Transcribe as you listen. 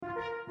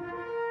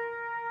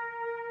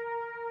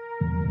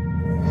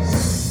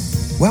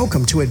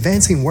Welcome to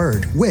Advancing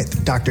Word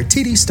with Dr.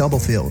 T.D.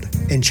 Stubblefield.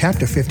 In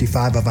chapter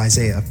 55 of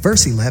Isaiah,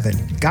 verse 11,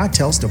 God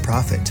tells the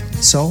prophet,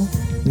 "So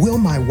will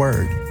my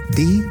word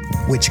be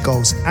which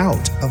goes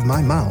out of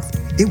my mouth.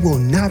 It will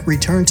not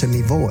return to me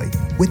void,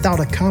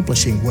 without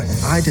accomplishing what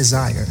I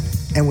desire,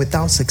 and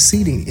without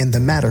succeeding in the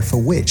matter for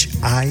which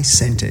I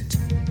sent it."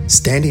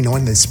 Standing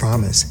on this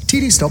promise,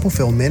 T.D.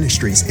 Stubblefield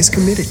Ministries is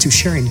committed to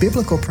sharing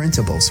biblical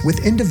principles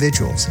with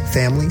individuals,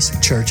 families,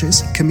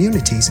 churches,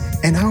 communities,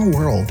 and our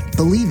world,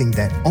 believing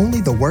that only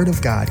the Word of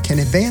God can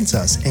advance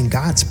us in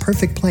God's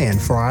perfect plan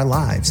for our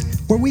lives,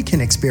 where we can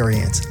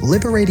experience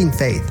liberating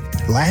faith,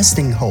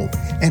 lasting hope,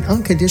 and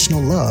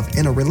unconditional love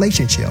in a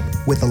relationship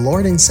with the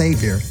Lord and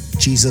Savior,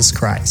 Jesus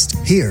Christ.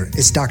 Here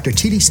is Dr.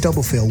 T.D.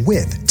 Stubblefield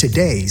with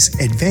today's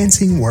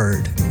Advancing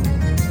Word.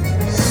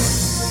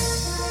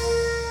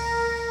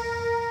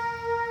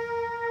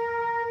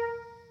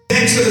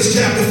 Exodus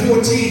chapter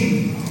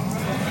 14,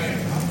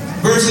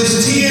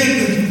 verses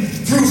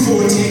 10 through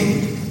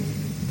 14.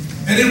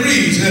 And it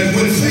reads that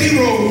when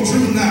Pharaoh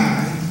drew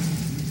nigh,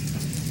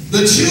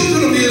 the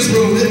children of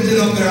Israel lifted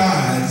up their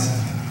eyes,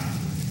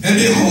 and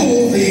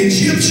behold, the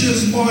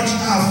Egyptians marched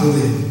after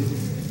them,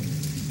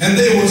 and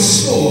they were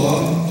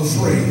sore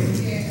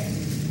afraid.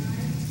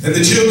 And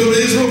the children of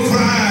Israel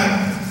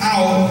cried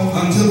out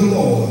unto the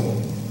Lord.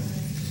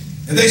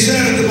 And they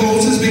said unto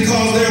Moses,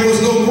 because there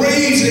was no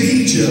graves in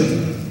Egypt,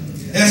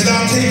 hast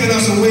thou taken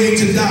us away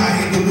to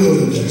die in the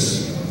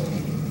wilderness?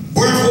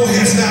 Wherefore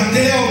hast thou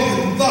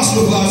dealt thus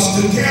with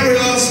us to carry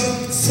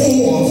us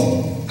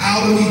forth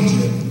out of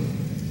Egypt?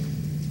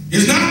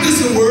 Is not this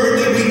the word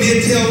that we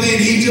did tell thee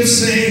in Egypt,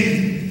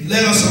 saying,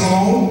 let us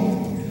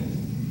alone,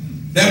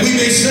 that we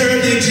may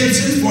serve the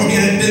Egyptians? For it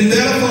had been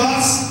better for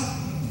us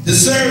to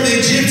serve the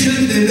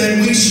Egyptians than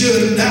that we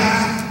should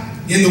die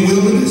in the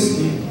wilderness.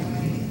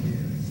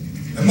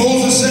 And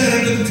Moses said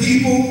unto the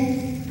people,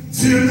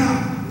 fear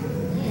not.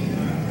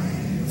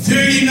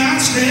 Fear ye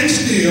not, stand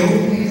still,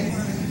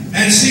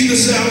 and see the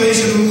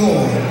salvation of the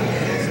Lord,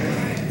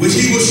 which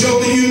he will show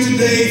to you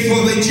today.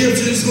 For the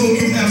Egyptians whom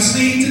you have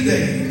seen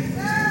today,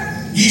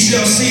 ye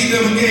shall see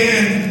them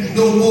again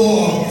no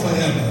more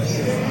forever.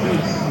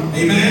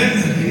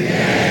 Amen?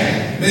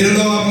 Amen. May the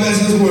Lord bless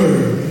his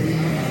word.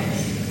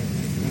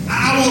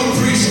 I want to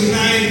preach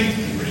tonight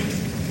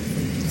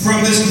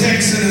from this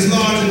text and its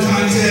larger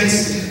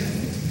context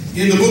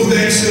in the book of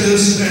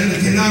Exodus and the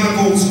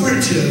canonical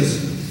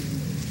scriptures.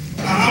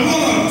 I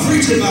want to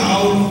preach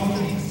about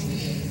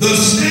the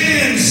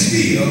stand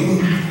still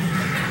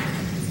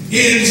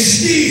in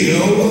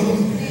still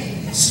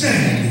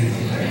standing.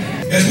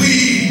 As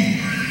we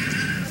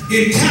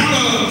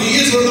encounter the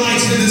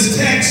Israelites in this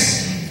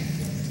text,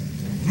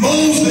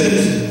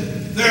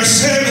 Moses, their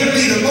servant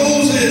leader,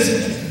 Moses,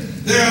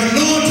 their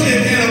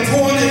anointed and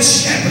appointed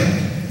shepherd,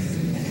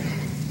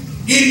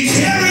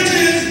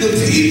 encourages the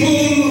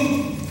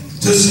people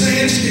to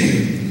stand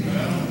still.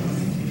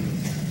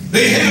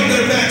 They have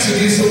their backs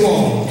against the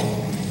wall.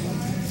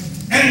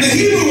 And the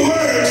Hebrew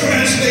word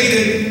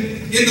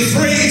translated in the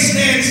phrase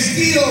stand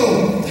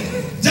still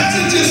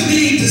doesn't just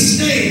mean to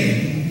stand,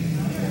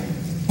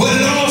 but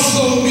it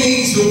also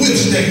means to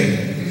withstand.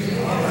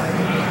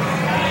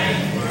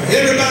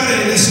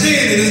 Everybody that's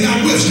standing is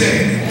not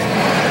withstanding.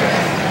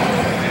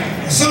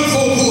 Some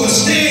folk who are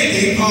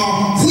standing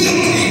are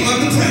wilting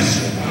under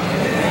pressure.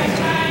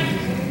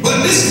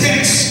 But this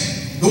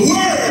text, the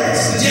word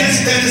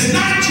suggests that it's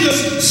not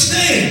just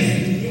standing,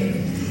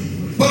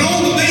 but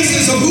on the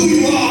basis of who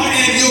you are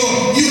and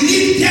your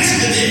unique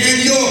destiny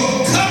and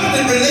your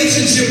covenant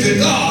relationship with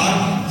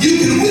God, you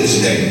can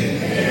withstand.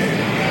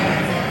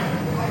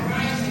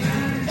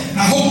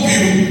 I hope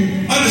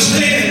you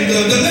understand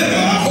the dilemma.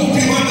 I hope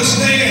you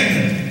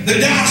understand the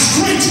dire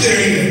straits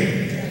they're in.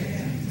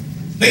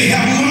 They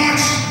have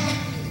marched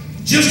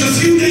just a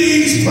few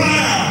days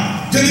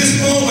prior to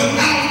this moment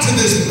out to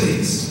this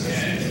place.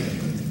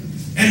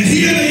 And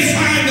here they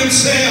find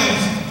themselves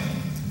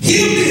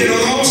hemmed in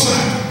on all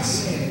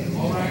sides.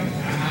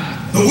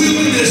 The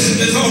wilderness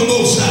is on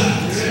both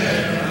sides.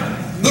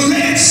 The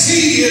Red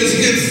Sea is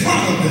in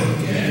front of them.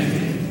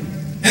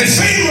 And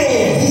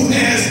Pharaoh, who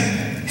has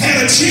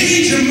had a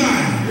change of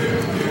mind,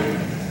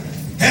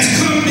 has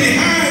come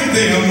behind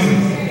them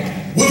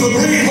with a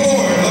great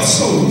horde of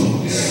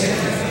soldiers.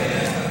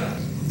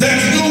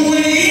 There's no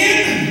way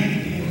in,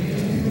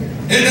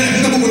 and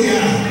there's no way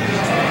out.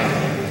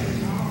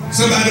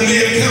 Somebody may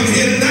have come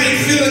here tonight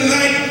feeling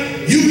like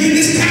you're in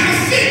this kind of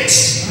fix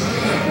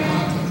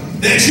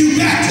that you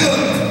backed up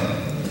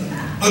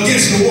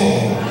against the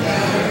wall.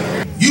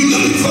 You're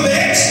looking for the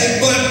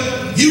exit, but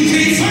you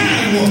can't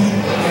find one.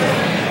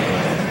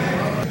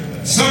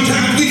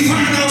 Sometimes we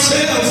find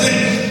ourselves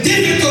in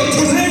difficult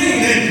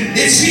terrain and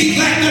it seems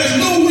like there's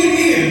no way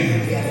in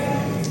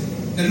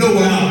and no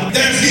way out.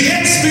 There's the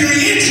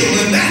experiential,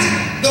 and that's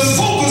the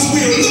focus we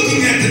are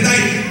looking at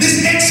tonight.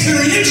 This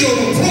experiential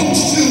approach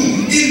to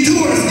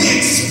endurance, the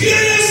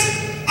experience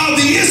of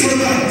the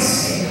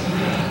Israelites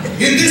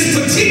in this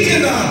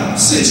particular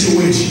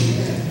situation.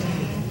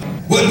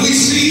 What we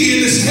see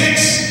in this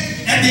text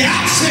at at the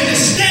outset is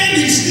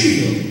standing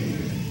still.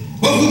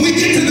 But when we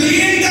get to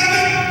the end of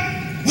it,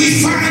 we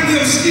find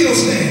them still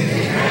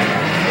standing.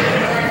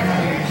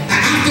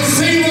 After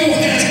Pharaoh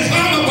has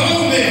come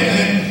upon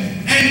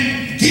them and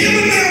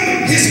given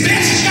them his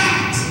best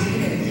shot,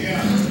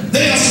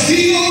 they are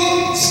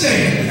still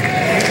standing.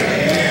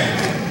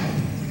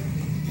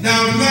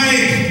 Now,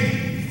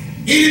 man,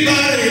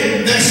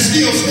 anybody that's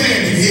still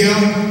standing here,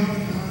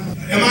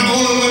 am I the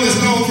only one that's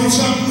gone through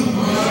something?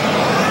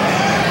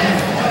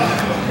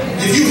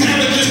 If you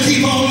haven't, just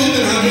keep on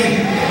living, honey,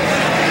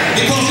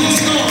 because your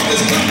storm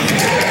is coming.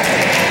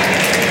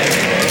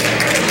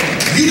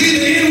 You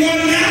either in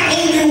one now,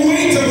 on your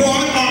way to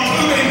one, or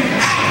coming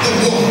out of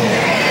one.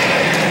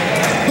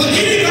 But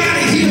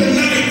anybody here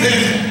tonight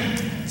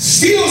that's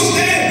still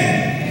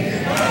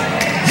standing,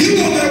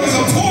 you know there was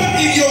a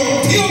point in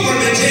your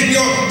pilgrimage, in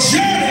your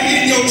journey,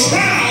 in your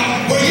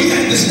trial, where you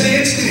had to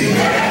stand still.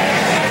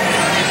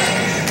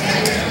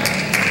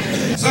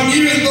 Some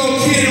years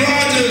ago, Kenny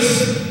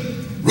Rogers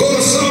wrote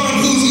a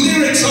song whose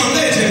lyrics are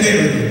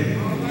legendary.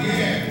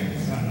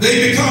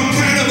 They become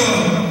kind of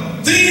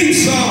a theme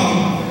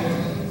song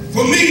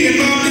for me in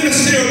my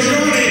ministerial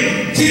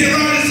journey. Kenny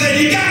Rogers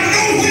said, you gotta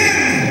know when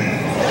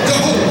to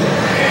hold.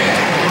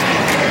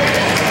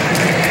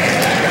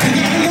 You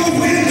gotta know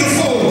when to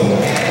fold.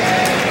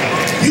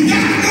 You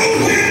gotta know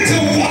when to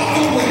walk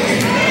away.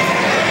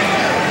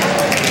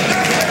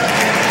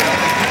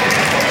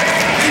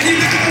 And you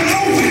gotta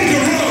know when to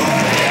run.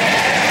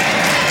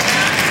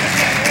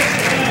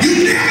 You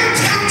never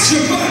count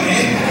your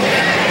money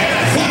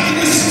while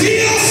you're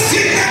still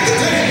sitting at the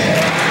table.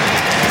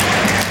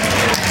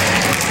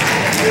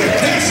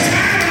 There's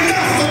time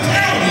enough for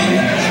counting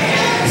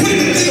when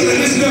the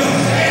dealing is done.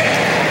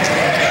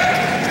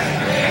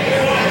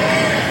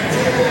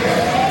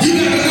 You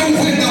gotta know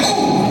when to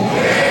hold,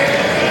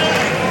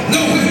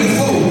 know when to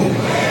fold.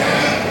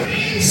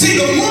 See,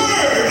 the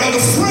word or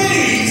the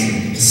phrase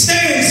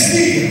stand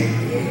still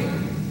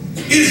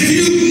is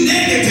viewed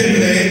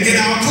negatively in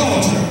our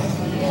culture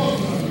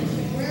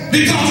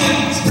because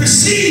it's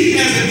perceived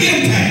as an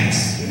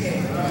impasse,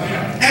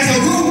 as a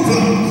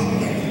roadblock,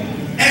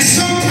 as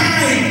some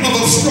kind of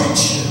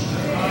obstruction.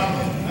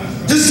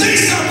 To say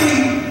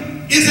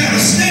something is at a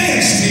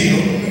standstill,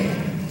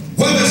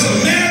 whether it's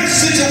a marriage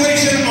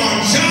situation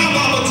or job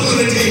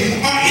opportunity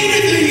or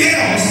anything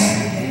else,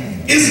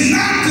 is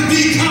not to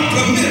be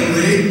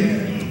complimentary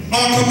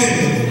or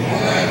commendable.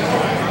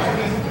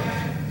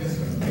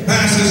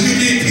 Pastor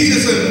Eugene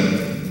Peterson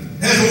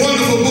has a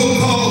wonderful book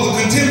called The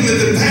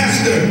Contemplative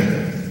Pastor,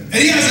 and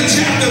he has a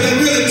chapter that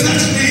really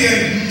touched me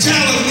and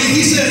challenged me.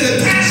 He says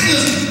that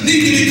pastors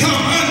need to become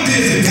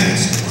unbusy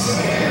pastors.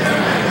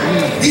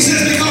 He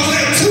says because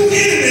there are two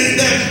enemies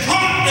that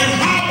haunt and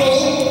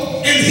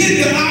hobble and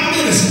hinder our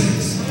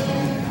ministries.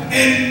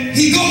 And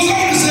he goes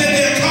on to say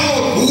they're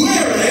called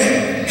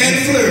worry and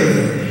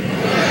flurry.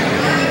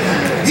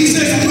 He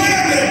says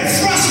worry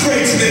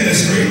frustrates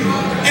ministry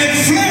and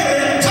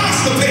flurry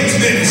constipates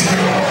ministry.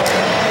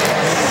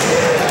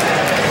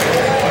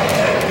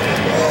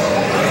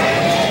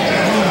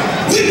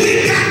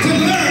 We've got to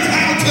learn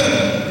how to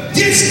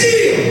get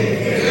still.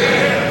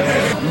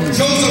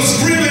 Joseph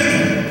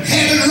Scriven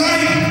had it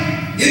right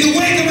in the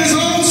wake of his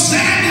own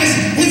sadness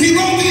when he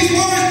wrote these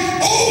words.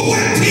 Oh,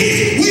 what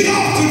peace we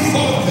often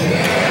forfeit.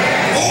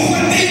 Oh,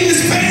 what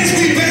needless pains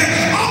we bear.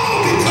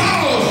 All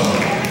because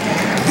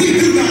we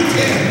do not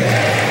care.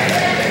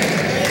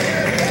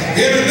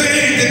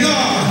 Everything to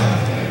God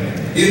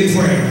in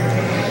prayer.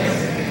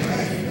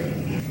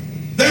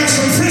 There are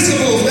some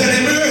principles that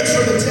emerge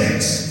from the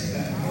text.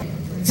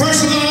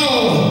 First of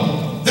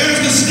all, there's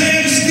the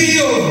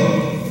standstill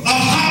of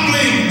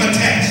hobbling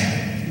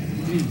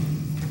attachment.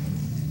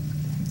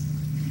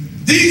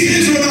 These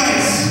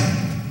Israelites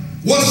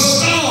were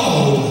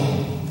stalled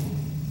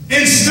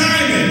and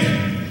stymied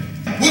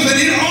with an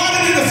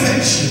inordinate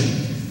affection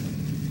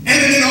and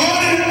an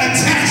inordinate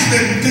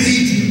attachment to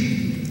Egypt.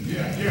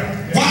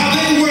 While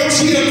they were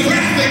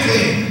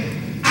geographically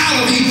out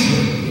of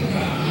Egypt,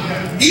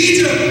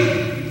 Egypt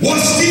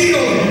was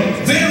still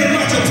very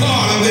much a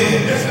part of them.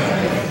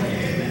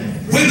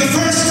 When the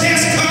first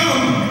test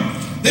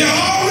comes, they're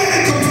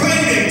already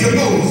complaining to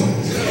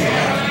Moses.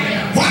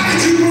 Why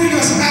did you bring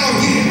us out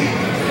here?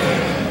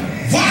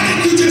 Why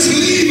didn't you just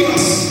leave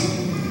us?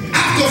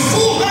 After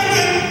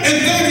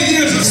 430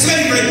 years of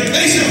slavery,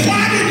 they said,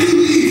 why did you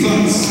leave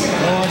us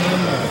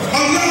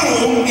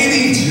alone in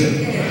Egypt?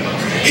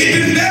 It'd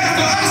been better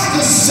for us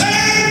to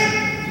serve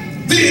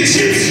the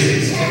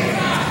Egyptians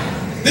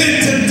than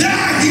to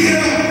die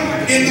here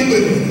in the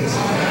wilderness.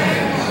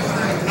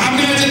 I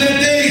imagine that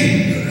day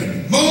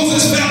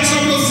Moses felt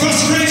some of the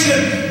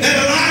frustration that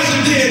Elijah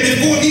did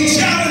before he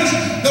challenged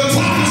the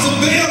prophets of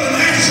Baal and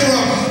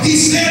Asherah. He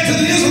said to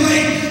the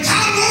Israelites,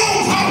 how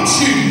long halt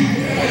you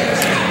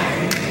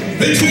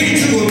between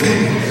two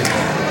opinions?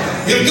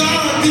 If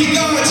God be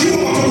God, you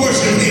ought to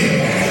worship him.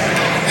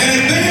 And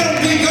if Baal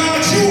be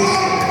God, you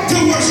ought to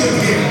worship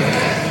him.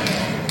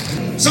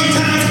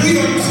 Sometimes we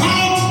are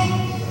caught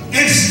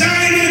and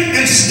stymied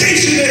and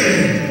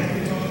stationary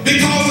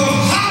because of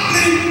how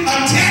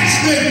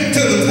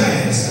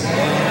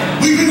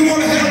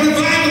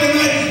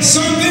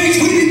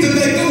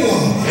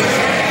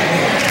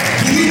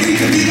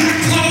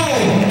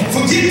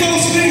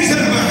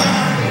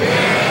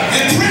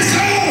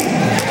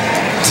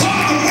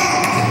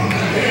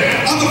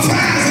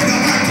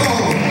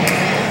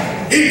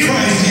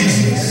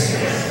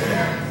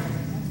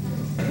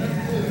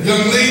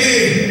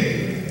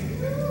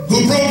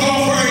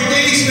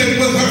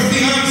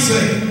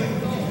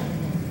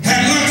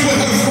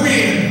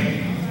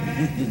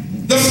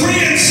The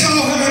friend saw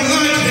her at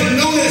lunch and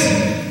noticed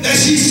that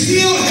she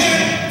still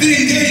had the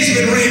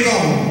engagement ring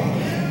on.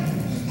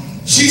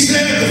 She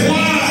said,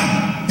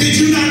 "Why did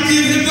you not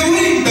give him the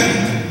ring back?"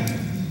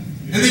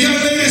 And the young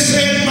lady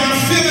said, "My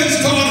feelings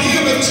toward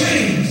him have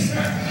changed,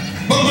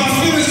 but my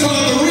feelings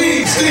toward the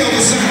ring still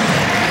the same."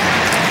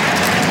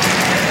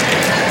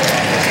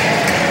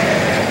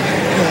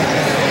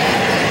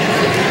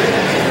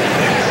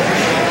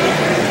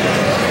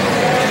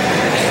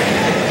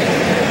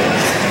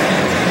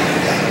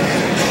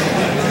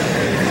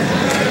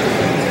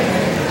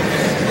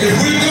 If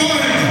we're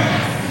going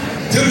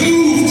to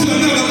move to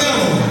another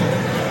level,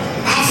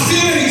 our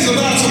feelings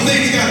about some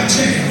things got to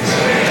change.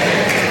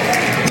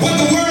 What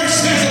the word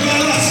says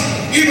about us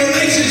in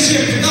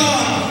relationship to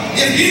God,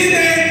 if any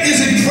man is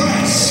in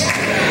Christ,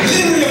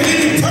 literally if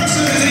any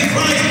person is in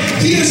Christ,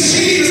 he or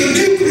she is a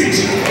new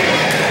creature.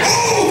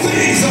 All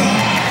things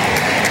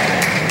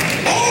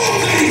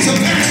are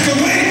passed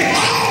away.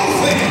 All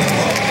things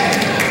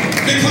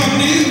become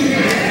new.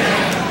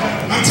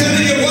 I'm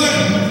telling you what,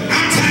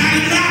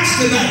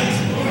 tonight.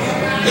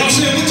 Y'all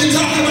say, "What you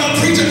talking about,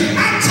 preacher?"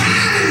 I'm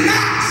tired of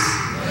knots.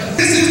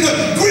 This is the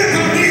grip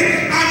I'm in.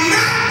 I'm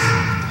not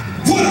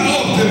what I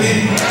ought to be.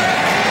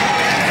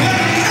 But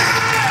I'm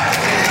not.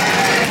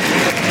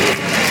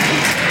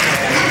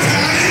 I'm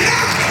tired of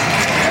knots.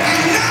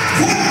 I'm not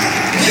what I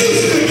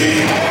used to be.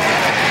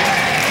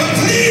 But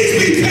please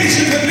be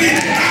patient with me.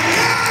 I'm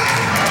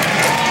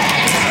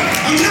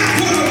not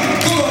what I'm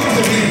going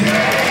to be.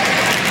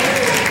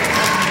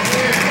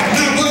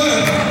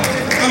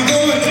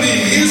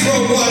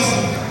 Israel was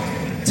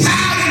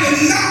tied in the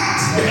knot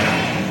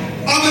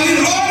of an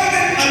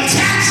inordinate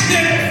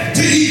attachment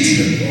to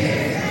Egypt.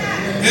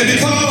 And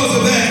because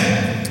of that,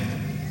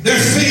 their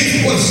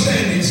faith was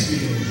standing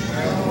still.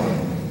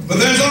 But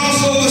there's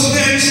also a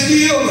stand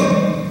still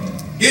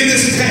in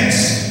this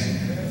text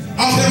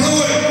of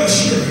heroic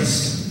assurance.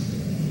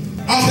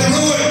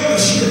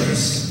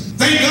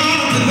 Thank God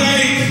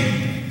tonight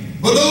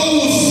for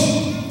those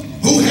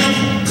who have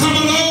come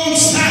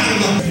alongside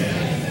of us.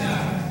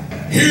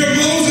 Here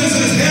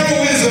Moses'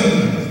 heroism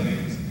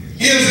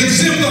is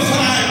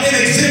exemplified and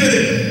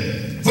exhibited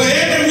for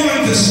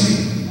everyone to see.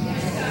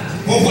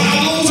 But while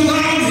those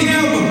around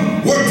him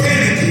were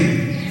panicking,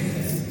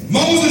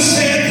 Moses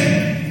said,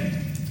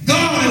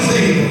 "God is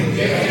able."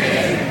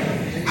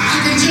 I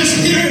can just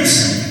hear him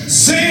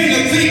saying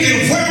and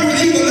thinking, "Where were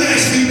you the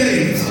last few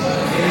days?"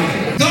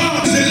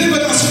 God has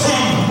delivered us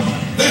from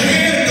the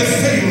hand of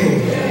Pharaoh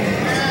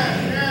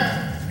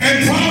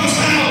and brought us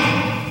out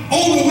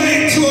on the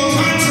way to a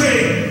country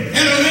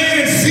and a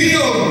land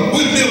filled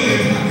with milk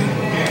and honey.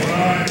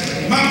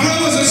 My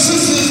brothers and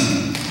sisters,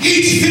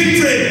 each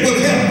victory will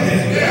help me.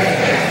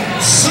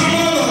 Some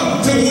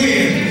other to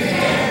win.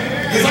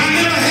 If I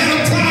never had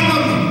a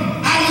problem,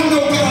 I would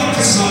know God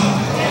to solve.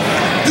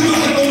 Do I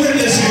have a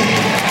witness here?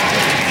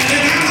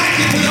 And I like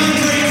it when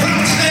Andre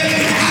Crouch said,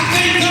 "I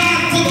thank God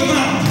for the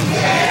mountain,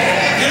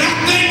 and I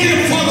thank him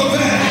for the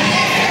valley."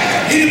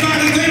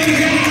 Anybody thank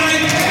him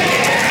tonight?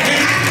 And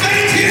I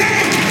thank him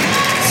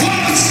for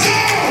the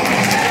storm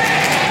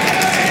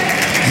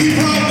he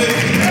brought me.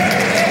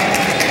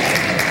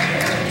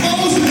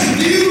 Moses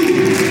knew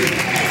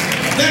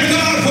that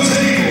God was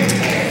able,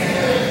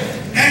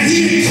 and he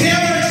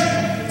encouraged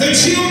the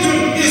children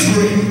of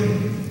Israel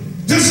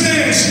to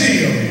stand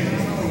still.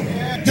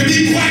 To be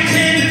quite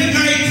candid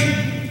tonight,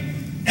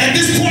 at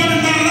this point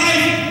in my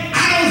life,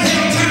 I don't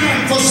have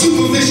time for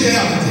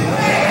superficiality.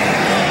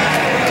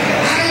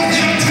 I don't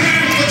have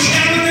time for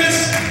shallowness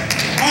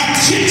or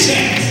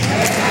chit-chat.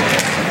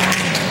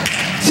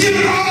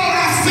 Given all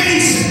I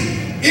face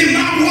in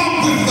my walk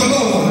with the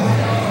Lord,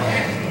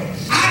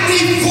 I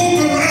need folk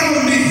around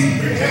me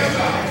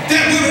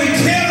that will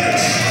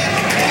encourage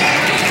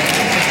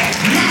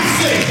my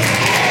faith.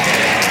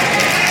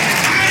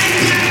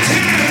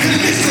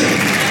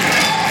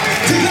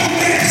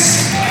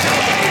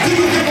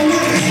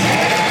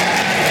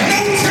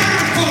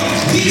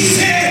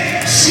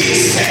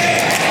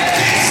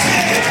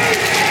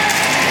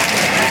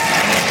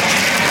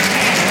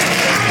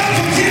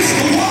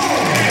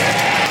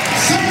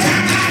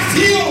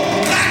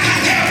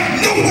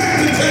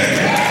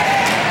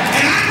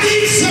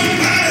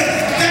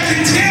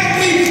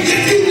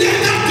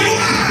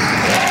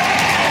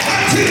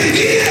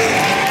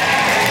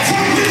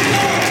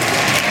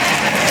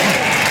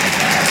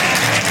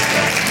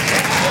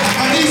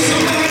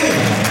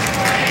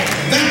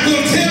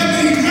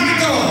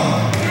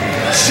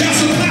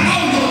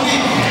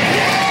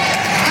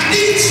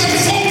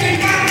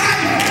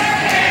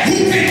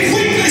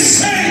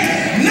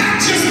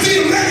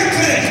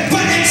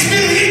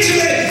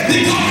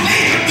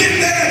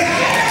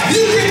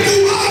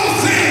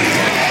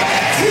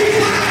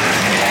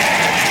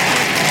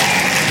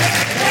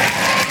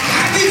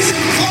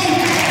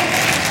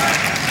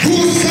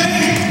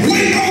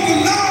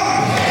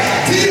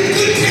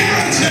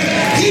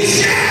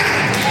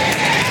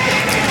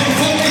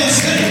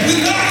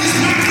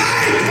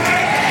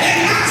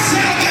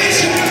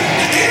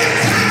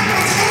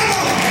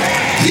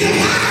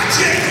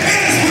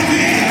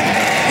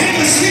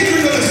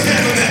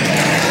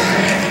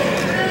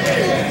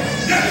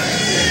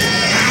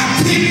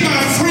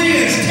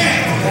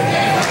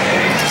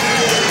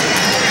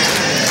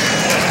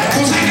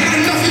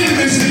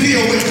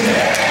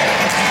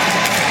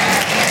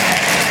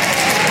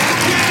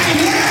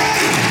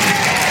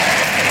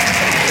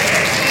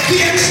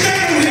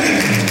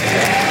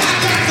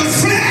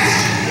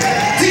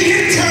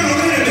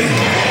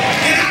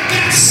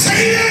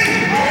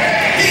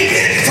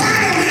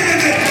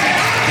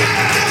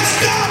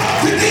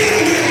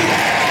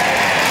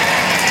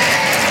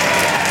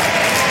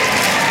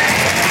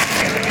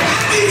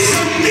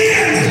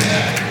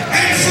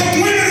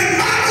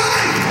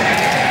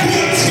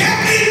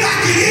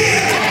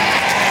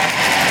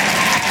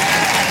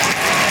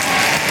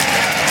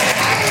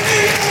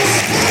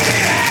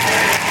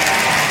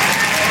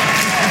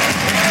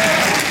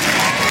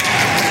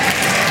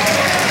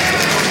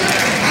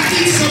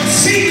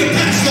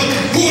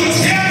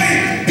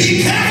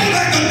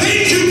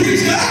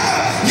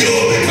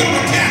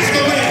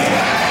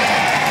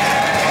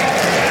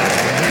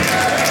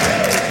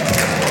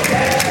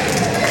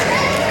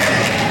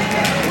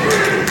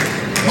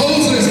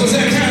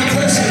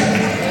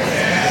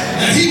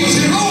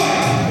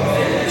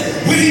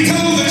 he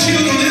told the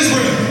children of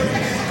Israel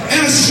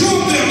and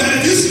assured them that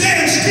if you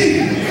stand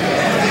still,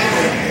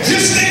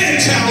 just stand,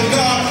 child of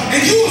God, and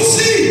you will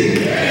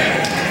see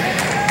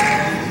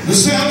the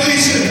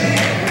salvation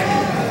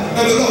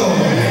of the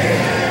Lord.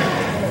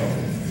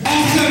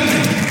 Often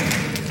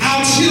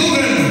our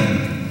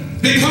children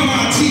become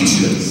our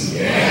teachers.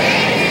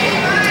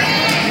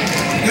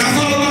 And I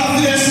thought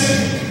about this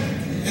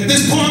at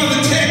this part of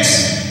the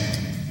text.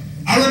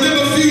 I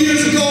remember a few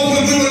years ago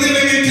when we were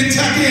living in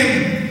Kentucky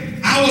and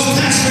I was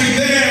pastoring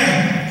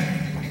there,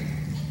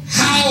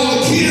 how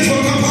the kids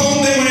would come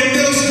home. They were in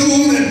middle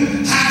school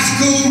and high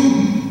school,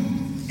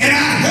 and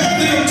I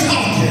heard them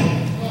talking.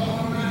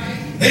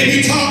 They'd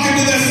be talking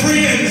to their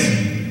friends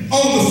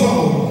on the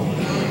phone.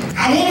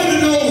 I wanted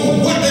to know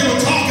what they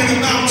were talking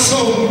about,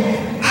 so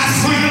I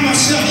find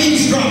myself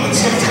eavesdropping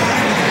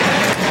sometimes.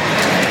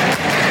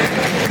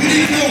 We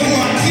didn't know who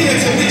our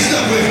kids are mixed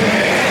up with.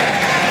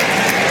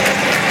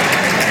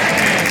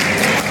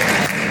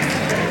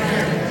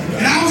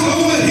 And I was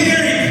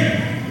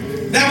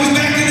overhearing, that was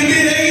back in the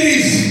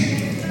mid-'80s,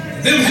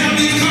 them have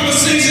these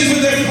conversations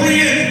with their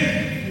friend,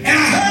 and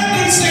I heard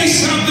them say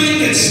something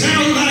that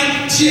sounded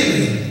like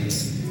chili.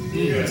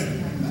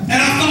 And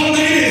I thought,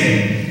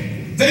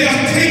 maybe they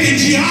are taking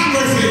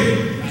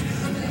geography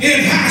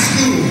in high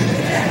school,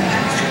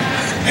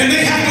 and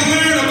they have to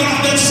learn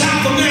about that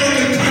South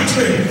American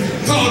country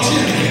called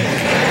Chile.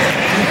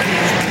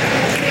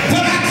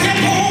 But I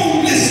kept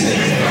on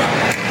listening,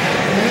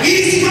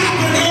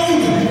 eavesdropping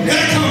on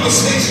that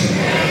conversation,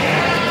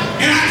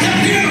 and I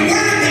kept hearing a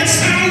word that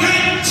sounded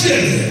like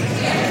Chile.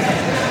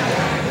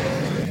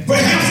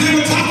 Perhaps they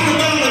were talking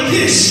about a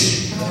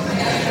dish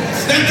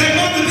that their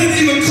mother didn't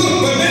even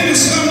cook, but maybe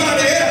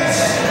somebody else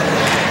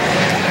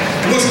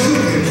was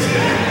cooking.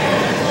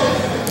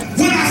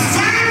 When I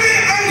finally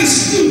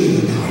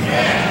understood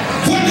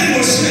what they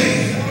were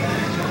saying,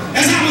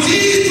 as I was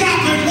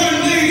eavesdropping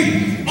one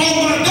day on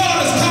my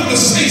daughter's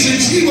conversation,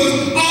 she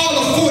was all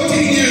of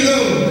 14 years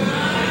old.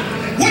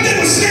 What they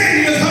were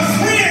saying is her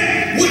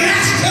friend would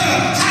ask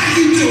her, how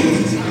you doing?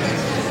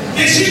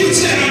 And she would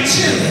say, I'm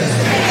chilling.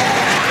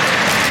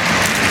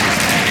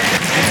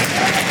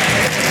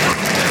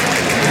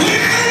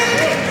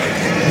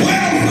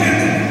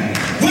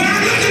 When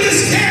I look at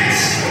this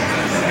text,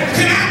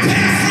 can I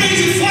paraphrase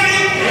it for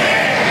you?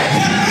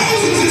 What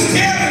Moses is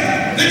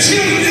telling the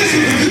children of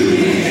Israel to do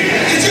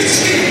is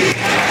just chill.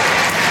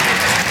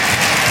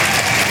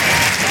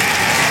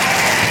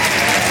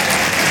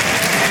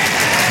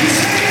 He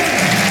said,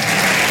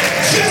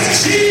 just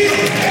chill.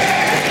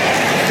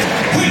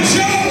 When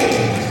Job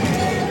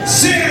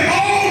said,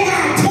 all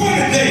my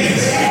appointed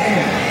days,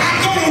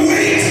 I'm going to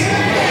wait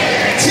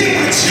till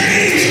I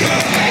change her.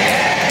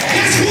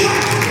 Guess what?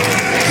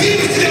 He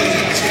was just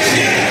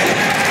chilling.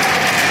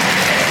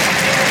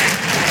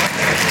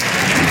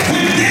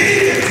 When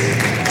David,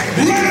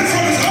 running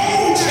from his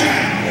own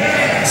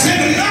child, said,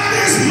 the Lord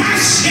is my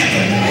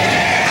shepherd,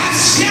 I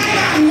shall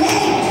not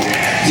want.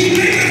 He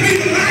maketh me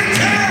to lie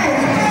down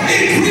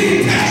in green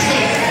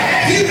pastures.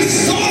 He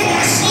restored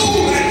my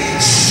soul,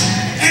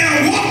 and I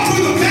walk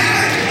through the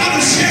valley of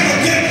the shadow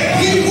of death.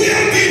 He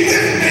will be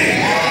with me.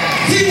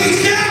 He was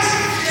just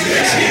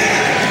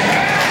chilling.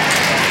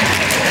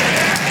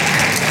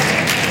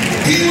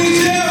 He was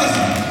just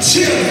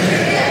chilling.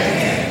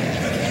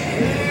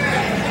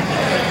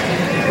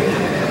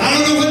 I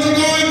don't know what you're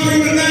going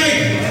through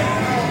tonight,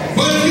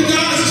 but if you're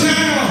God's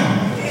child,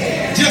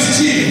 just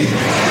chill.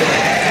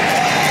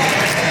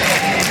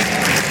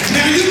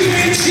 Now you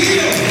can't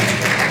chill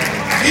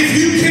if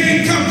you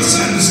can't come to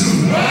Sunday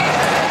school.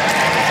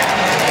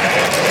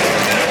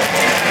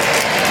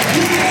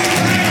 You don't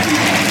pray.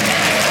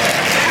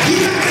 You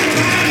got to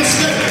Bible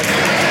study.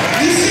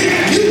 You see,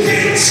 you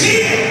can't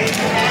chill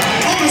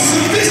on a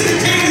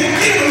sophisticated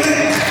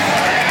intellect.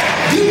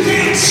 You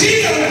can't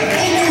chill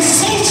on your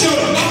social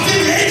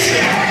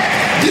affiliation.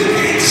 You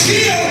can't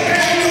chill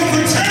on your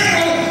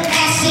fraternal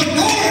or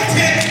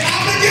sorority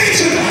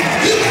obligation.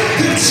 You got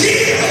to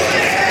chill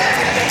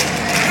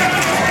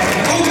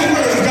on the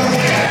word of God.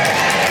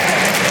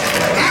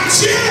 I'm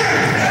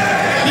chilling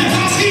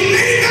because he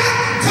may not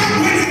come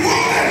when he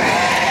wanted,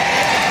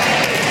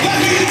 but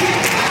he's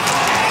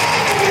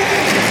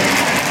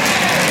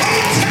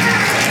on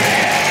time.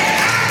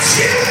 I'm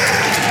chilling.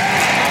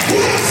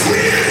 What a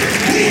friend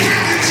we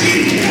have in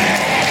Jesus.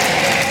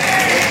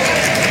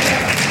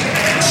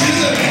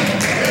 Chilling.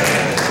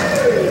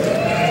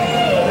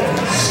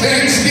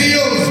 Stand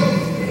still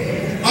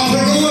of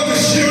heroic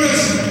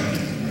assurance,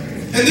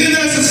 and then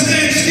there's a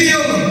stand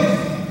still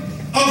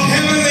of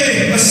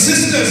heavenly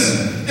assistance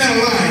and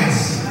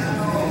alliance.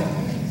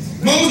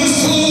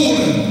 Moses told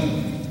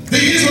the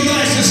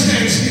Israelites to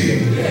stand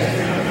still,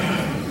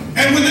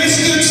 and when they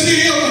stood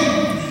still,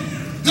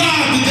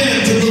 God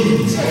began to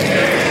move. I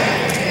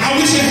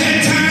wish I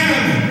had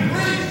time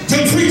to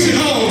preach it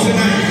all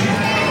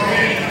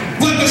tonight,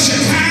 but the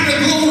Shekinah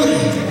glory,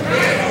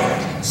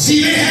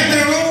 see, they had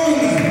their own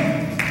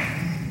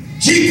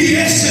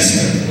GPS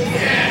system.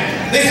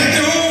 They had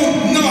their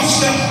own North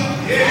Star.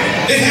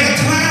 They had a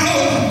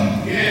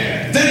cloud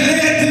that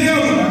led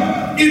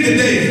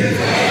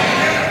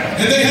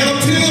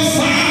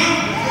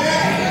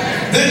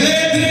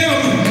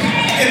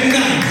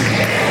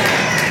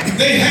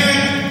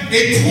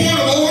a point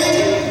of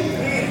origin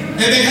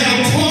and they had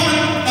a point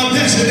of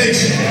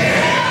destination.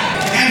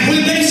 And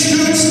when they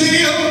stood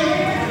still,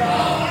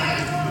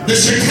 the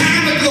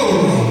Shekinah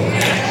glory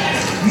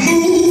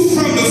moved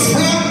from the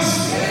front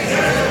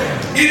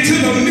into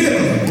the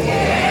middle.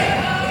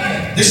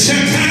 The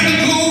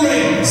Shekinah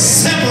glory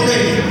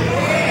separated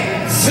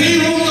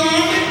Pharaoh's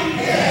army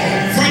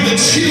from the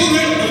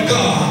children of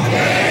God.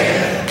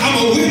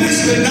 I'm a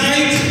witness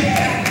tonight.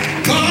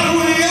 God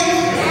will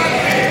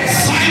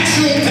fight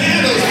your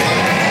battles.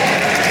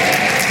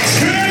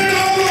 Turn it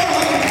over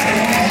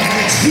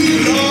to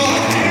the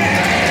Lord,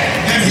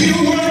 and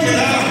He'll work it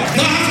out.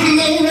 God's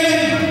glory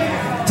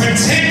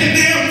protected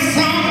them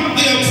from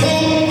the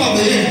approach of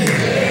the enemy.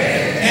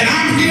 And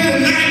I'm here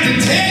tonight to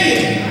tell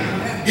you,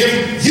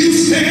 if you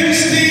stand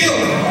still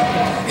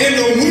in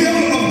the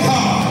will of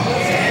God,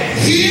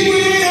 He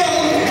will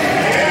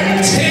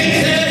take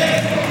care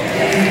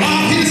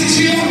of His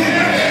children.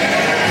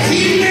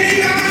 He may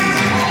not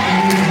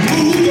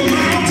move the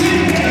mountain,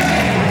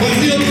 but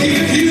He'll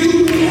give you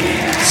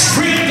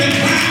strength and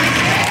power.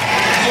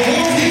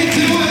 Won't He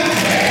do it?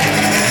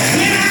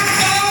 When I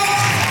thought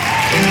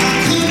I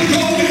couldn't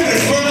go any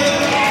further,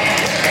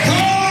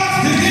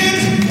 God did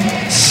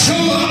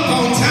show up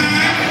on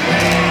time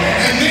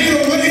and made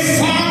a way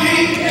for me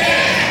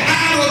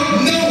out of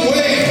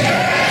nowhere.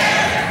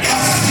 A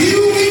few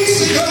weeks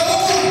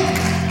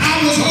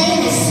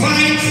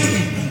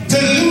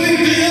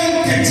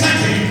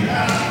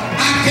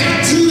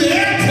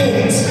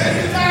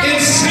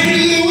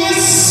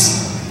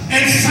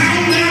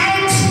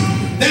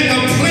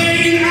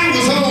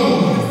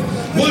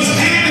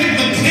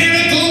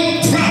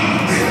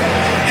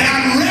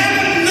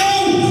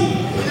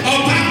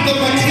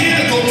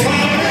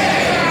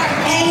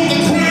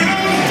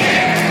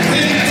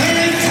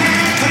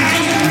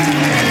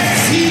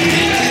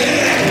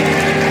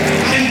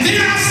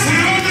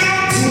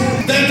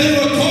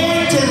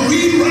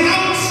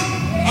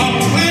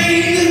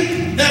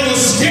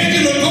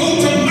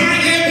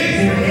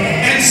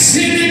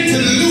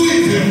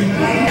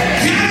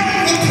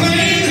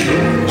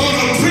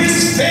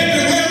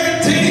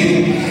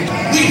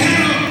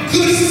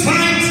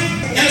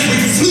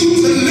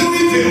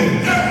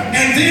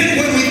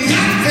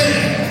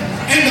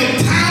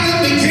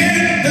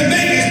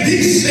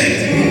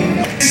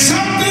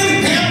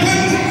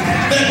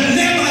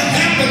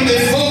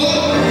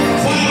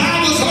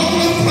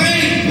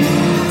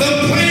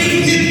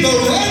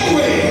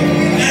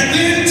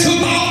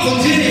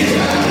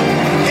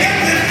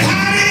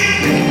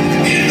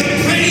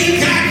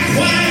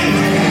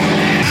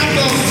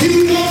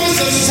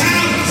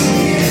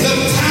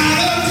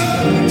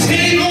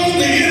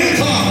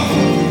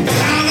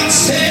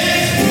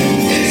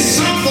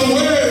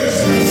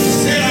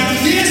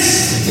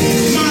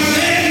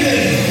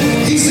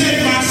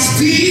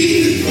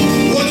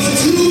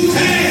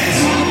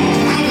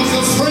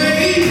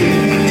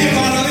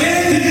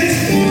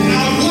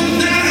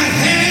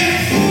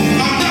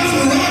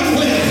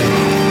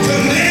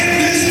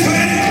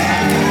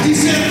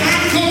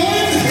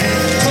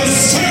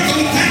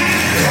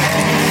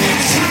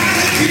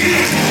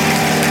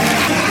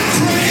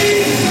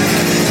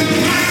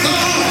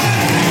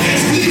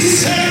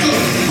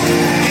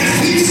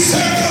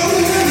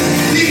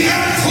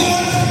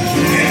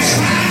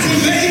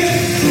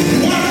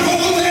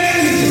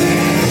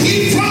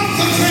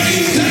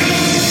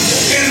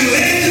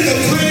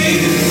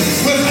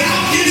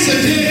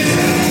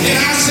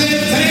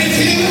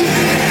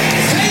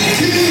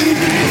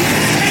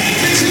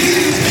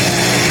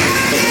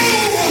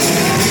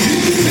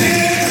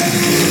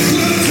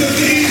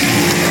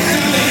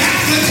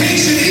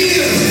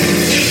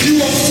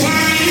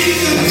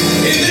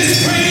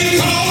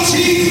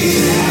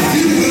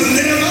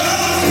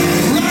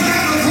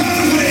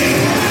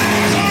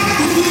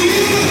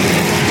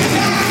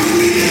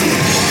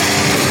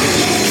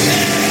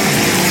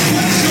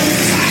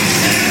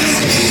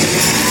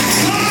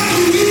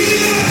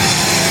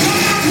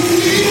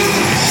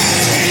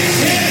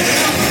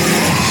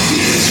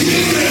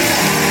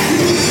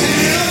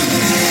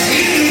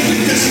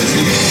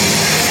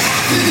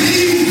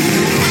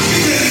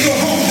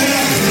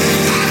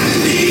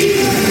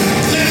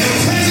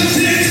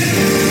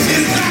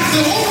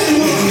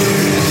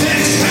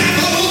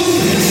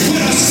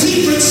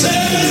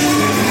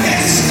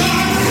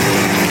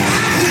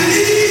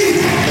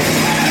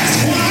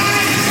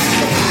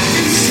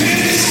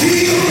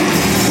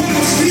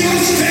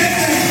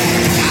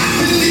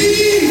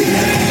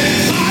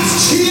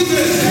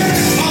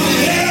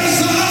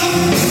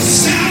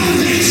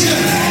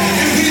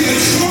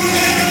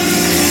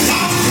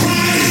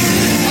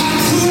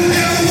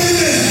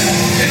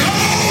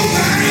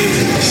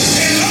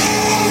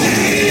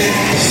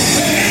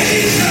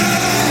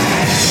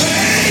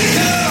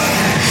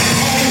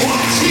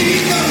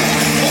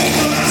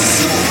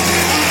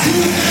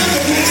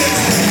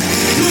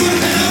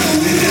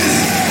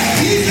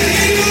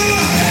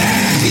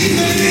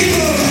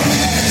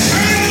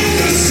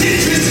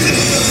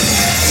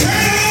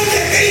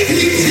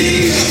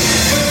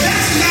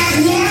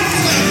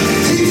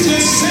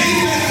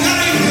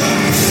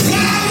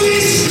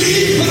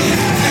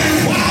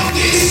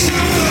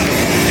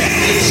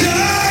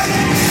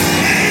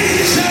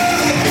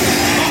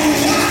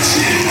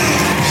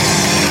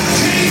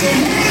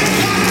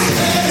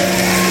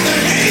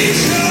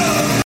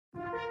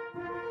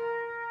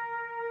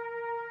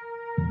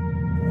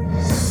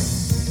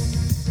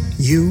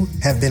You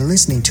have been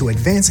listening to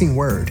Advancing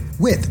Word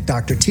with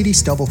Dr. T.D.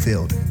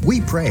 Stubblefield.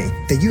 We pray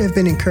that you have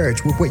been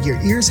encouraged with what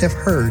your ears have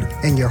heard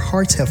and your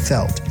hearts have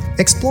felt.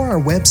 Explore our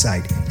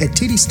website at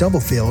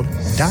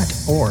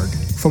tdstubblefield.org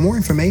for more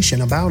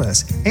information about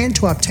us and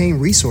to obtain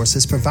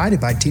resources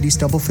provided by T.D.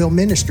 Stubblefield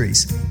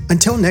Ministries.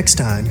 Until next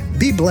time,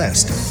 be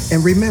blessed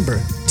and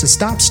remember to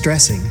stop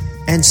stressing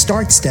and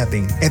start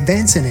stepping,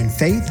 advancing in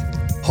faith,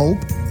 hope,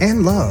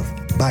 and love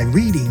by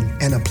reading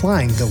and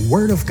applying the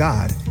Word of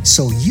God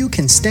so you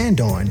can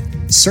stand on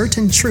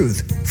certain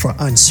truth for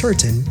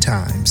uncertain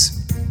times.